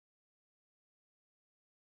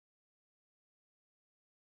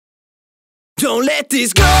Don't let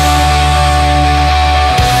this go right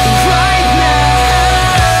now.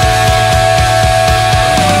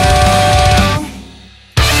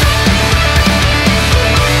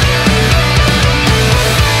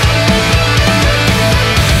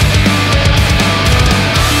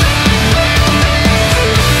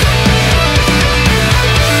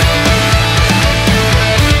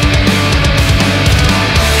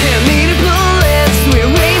 Hand me the bullets,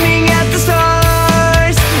 we're aiming at the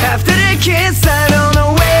stars. After the kiss, I don't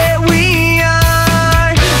know where we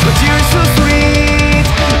are, but you're so sweet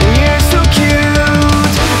and you're so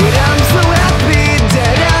cute. But I'm so happy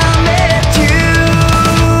that I met you.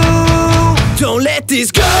 Don't let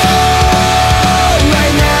this go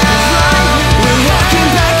right now. We're walking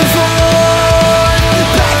back and forth,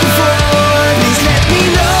 back and forth. Please let me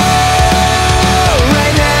know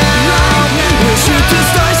right now. We'll shoot the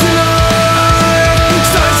stars alone,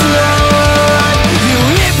 stars alone. You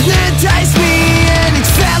hypnotized me and it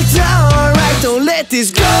felt alright. Don't let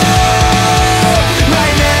this go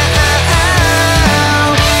right now.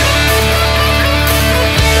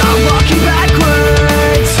 I'm walking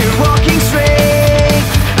backwards, you're walking straight.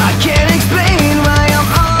 I can't explain why I'm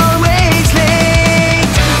always late,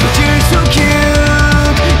 but you're so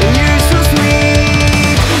cute and you're so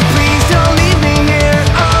sweet. Please don't leave me here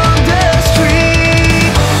on the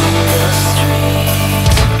street.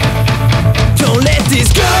 Don't let this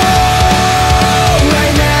go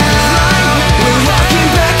right now. We're walking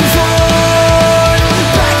back and forth,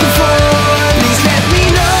 back and forth. Please let me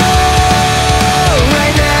know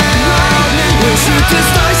right now. We'll shoot the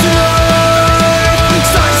stars alone,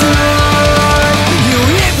 stars alone. You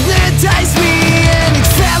hypnotized me and it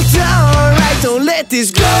felt alright. Don't let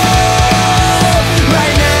this go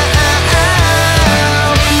right now.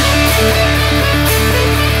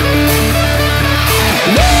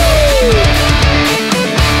 Woo!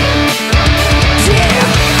 Yeah.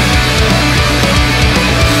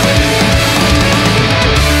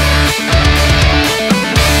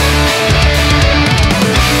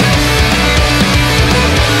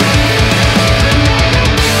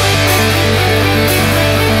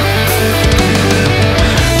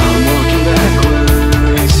 I'm walking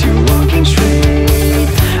backwards, you're walking straight.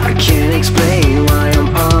 I can't explain why I'm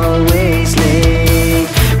always late,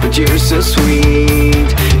 but you're so sweet